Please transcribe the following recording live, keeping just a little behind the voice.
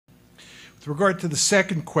With regard to the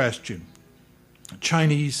second question,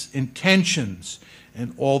 Chinese intentions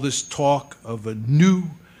and all this talk of a new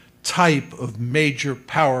type of major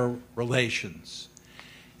power relations,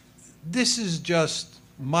 this is just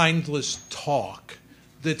mindless talk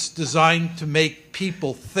that's designed to make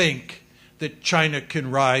people think that China can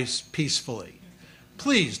rise peacefully.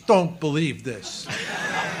 Please don't believe this.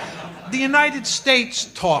 The United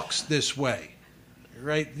States talks this way,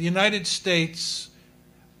 right? The United States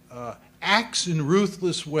acts in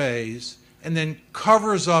ruthless ways and then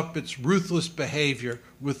covers up its ruthless behavior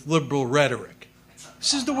with liberal rhetoric.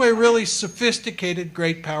 This is the way really sophisticated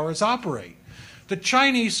great powers operate. The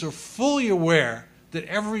Chinese are fully aware that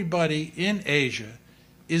everybody in Asia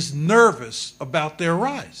is nervous about their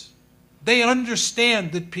rise. They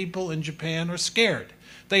understand that people in Japan are scared.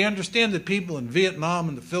 They understand that people in Vietnam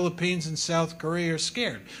and the Philippines and South Korea are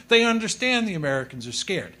scared. They understand the Americans are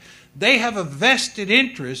scared. They have a vested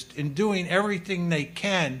interest in doing everything they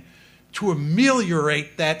can to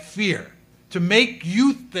ameliorate that fear, to make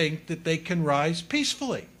you think that they can rise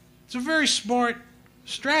peacefully. It's a very smart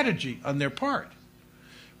strategy on their part,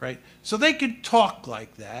 right? So they can talk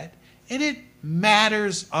like that, and it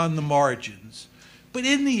matters on the margins. But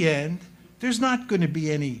in the end, there's not going to be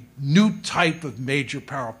any new type of major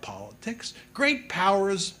power politics. Great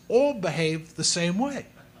powers all behave the same way.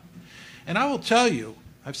 And I will tell you,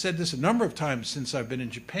 I've said this a number of times since I've been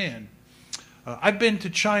in Japan. I've been to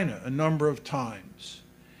China a number of times.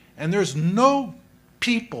 And there's no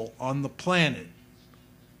people on the planet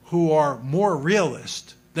who are more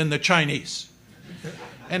realist than the Chinese.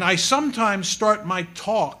 And I sometimes start my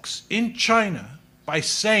talks in China by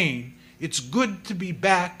saying, it's good to be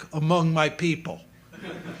back among my people,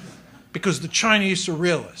 because the Chinese are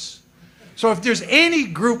realists. So if there's any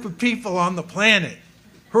group of people on the planet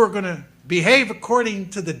who are going to behave according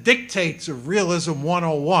to the dictates of Realism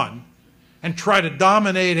 101 and try to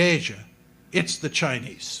dominate Asia, it's the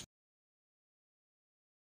Chinese.